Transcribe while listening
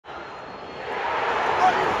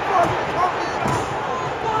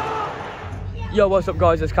Yo, what's up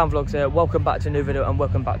guys, it's Cam Vlogs here. Welcome back to a new video and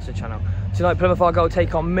welcome back to the channel. Tonight Plymouth Argyle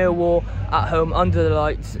take on Millwall at home under the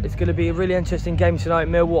lights. It's going to be a really interesting game tonight.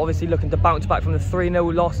 Millwall obviously looking to bounce back from the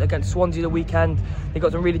 3-0 loss against Swansea the weekend. They've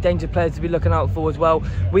got some really dangerous players to be looking out for as well.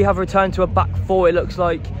 We have returned to a back four, it looks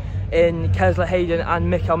like, in Kesler, Hayden and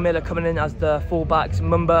Mikael Miller coming in as the full-backs.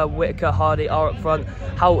 Mumba, Whitaker, Hardy are up front.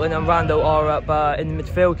 Houghton and Rando are up in the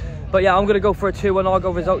midfield. But yeah, I'm going to go for a 2-1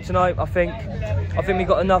 Argyle result tonight. I think we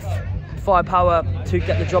got enough firepower to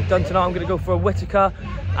get the job done tonight. I'm going to go for a Whitaker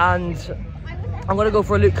and I'm going to go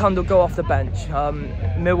for a Luke Cundle go off the bench.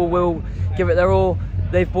 Millwall will give it their all.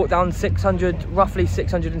 They've brought down roughly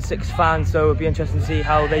 606 fans, so it'll be interesting to see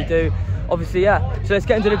how they do. Obviously, yeah. So let's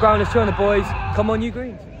get into the ground, let's join the boys. Come on, you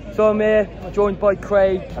Greens. So I'm here, joined by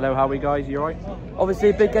Craig. Hello, how are we guys? You alright? Obviously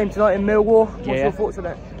a big game tonight in Millwall. What's your thoughts on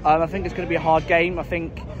it? I think it's going to be a hard game. I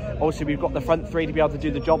think obviously we've got the front three to be able to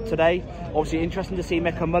do the job today. Obviously interesting to see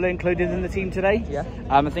Mikael Miller included in the team today. Yeah.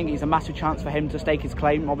 I think it's a massive chance for him to stake his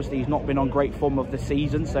claim. Obviously he's not been on great form of the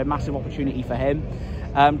season, so massive opportunity for him.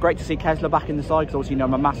 Great to see Kesler back in the side, because obviously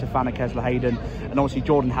I'm a massive fan of Kesler, Hayden, and obviously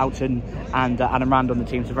Jordan Houghton and Rand on the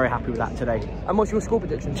team, so very happy with that today. And what's your score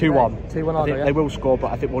prediction? 2-1. 2-1 I think they will score,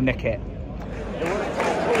 but I think we'll nick it.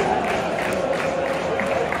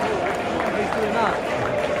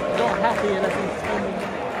 Not happy unless he's coming.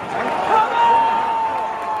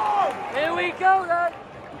 Here we go then.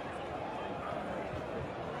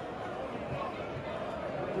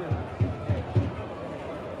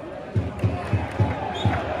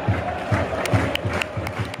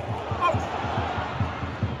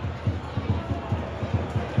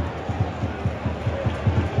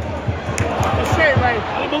 Straight away,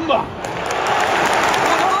 Alibumba.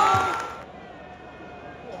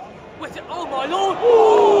 Oh my lord!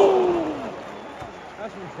 Ooh.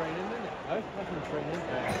 That's from training, isn't it? No, that's from training.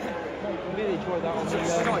 I really enjoyed that on the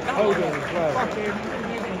Hogan as well.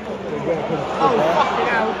 Oh, fucking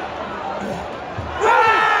hell!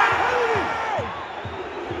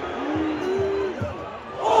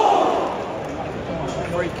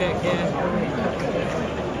 Free kick here.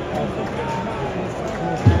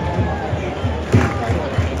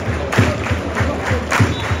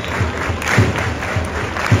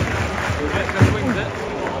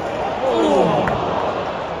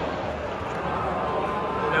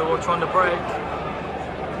 Trying to break.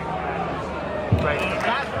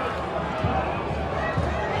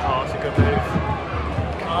 Oh, it's a good move.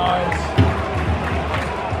 Nice.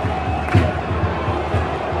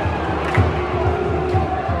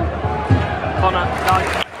 Connor,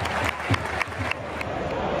 nice.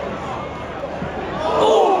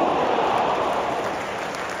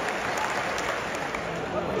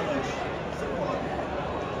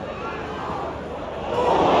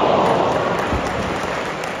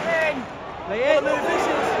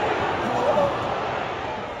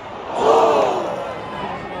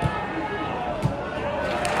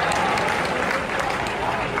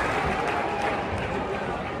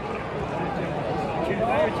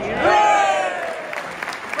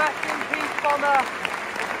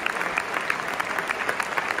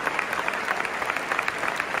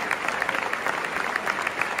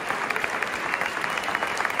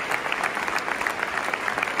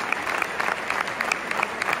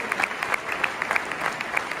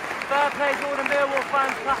 Fair play to all the Millwall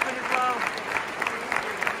fans clapping as well.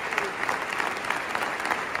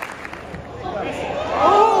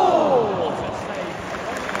 Oh! What a save.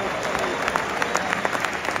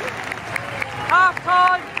 Half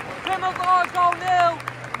time, Plymouth Argyle 0,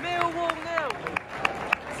 Millwall 0.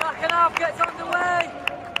 Second half gets underway.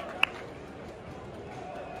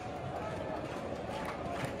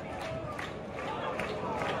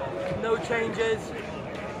 No changes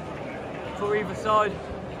for either side.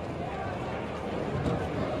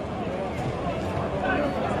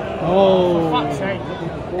 Oh, for fuck's sake.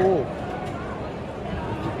 Oh.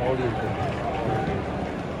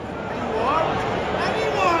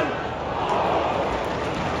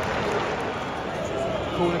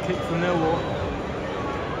 Corner kick for Millwall.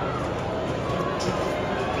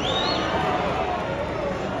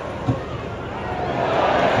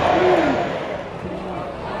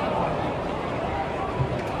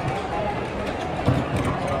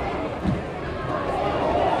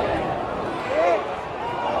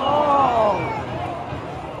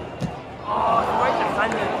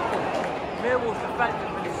 Millwall's defence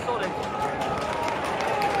has been solid.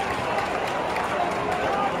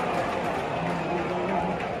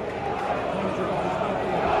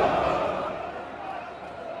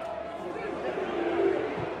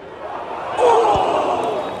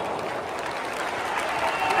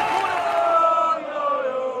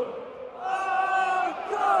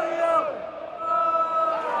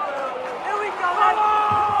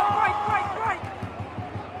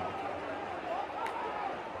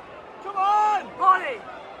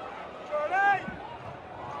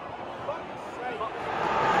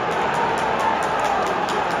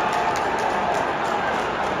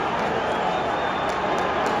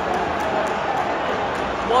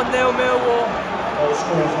 1-0 Millwall. Goal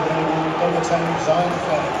scorer for Millwall, number 10, Zion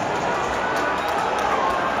Fleming.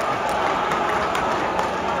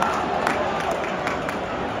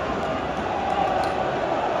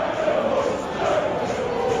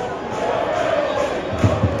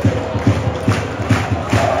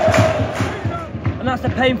 And that's the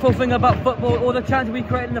painful thing about football, all the chances we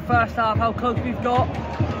created in the first half, how close we've got.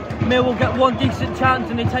 Millwall get one decent chance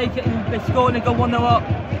and they take it and they score and they go 1-0 up.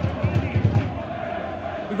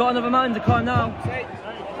 We've got another man to climb now.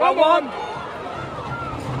 1-1.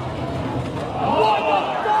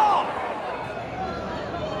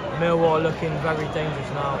 Millwall looking very dangerous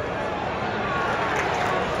now.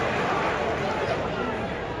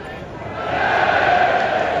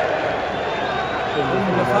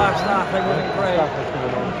 In the first half they weren't great.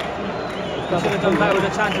 We should have done better with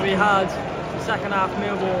the chance that we had. Second half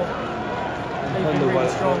Millwall, they've been really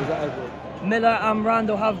strong. Miller and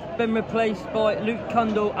Randall have been replaced by Luke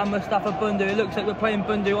Kundle and Mustafa Bundu. It looks like we're playing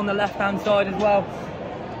Bundu on the left hand side as well.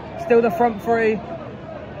 Still the front three.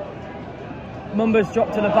 Mumba's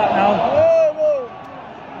dropped to the back now.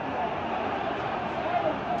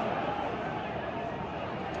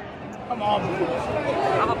 Come on.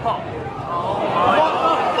 Have a pop.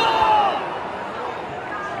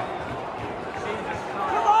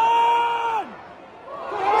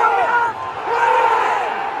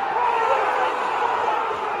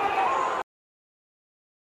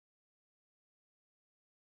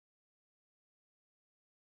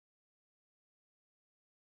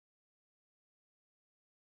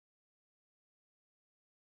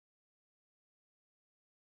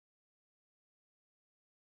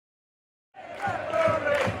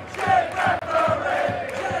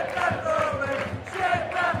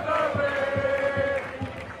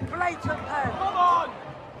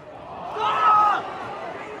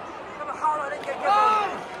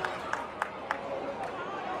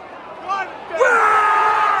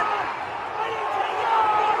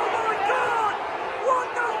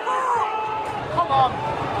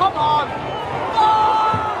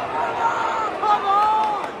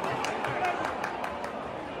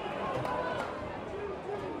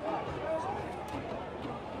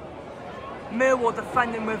 Millwall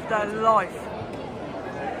defending with their life.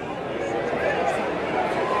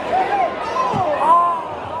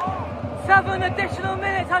 Oh, 7 additional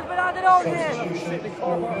minutes has been added on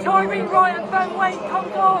here. Tyree Wright and Ben Waite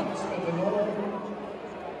comes on.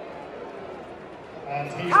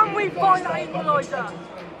 Can we find that equaliser?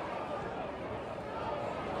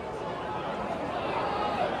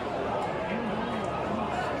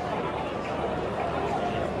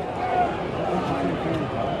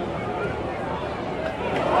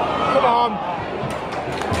 Come on!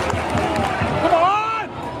 Come on!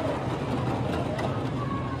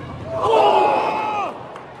 Oh!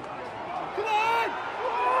 Come on! Come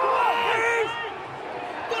on! Please!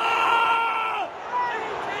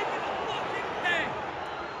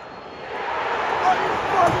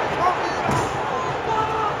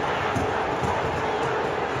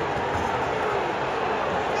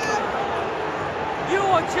 You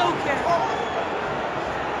are joking!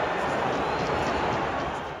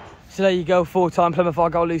 So there you go, full-time Plymouth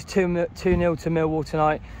Argyle lose 2-0 to Millwall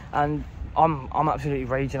tonight, and I'm absolutely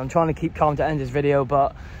raging. I'm trying to keep calm to end this video,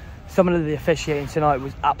 but some of the officiating tonight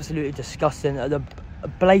was absolutely disgusting. A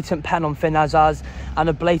blatant pen on Finn Azaz and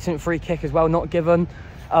a blatant free kick as well, not given.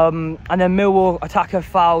 And then Millwall attacker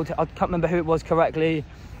fouled. I can't remember who it was correctly,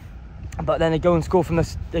 but then they go and score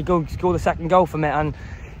the second goal from it. And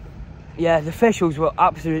yeah, the officials were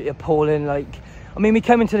absolutely appalling. Like, I mean, we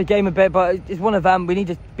came into the game a bit, but it's one of them. We need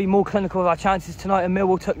to be more clinical with our chances tonight, and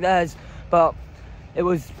Millwall took theirs, but it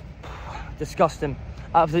was disgusting.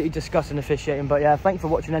 Absolutely disgusting officiating. But yeah, thanks for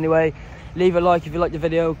watching anyway. Leave a like if you liked the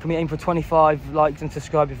video. Can we aim for 25 likes and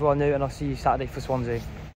subscribe if you are new, and I'll see you Saturday for Swansea.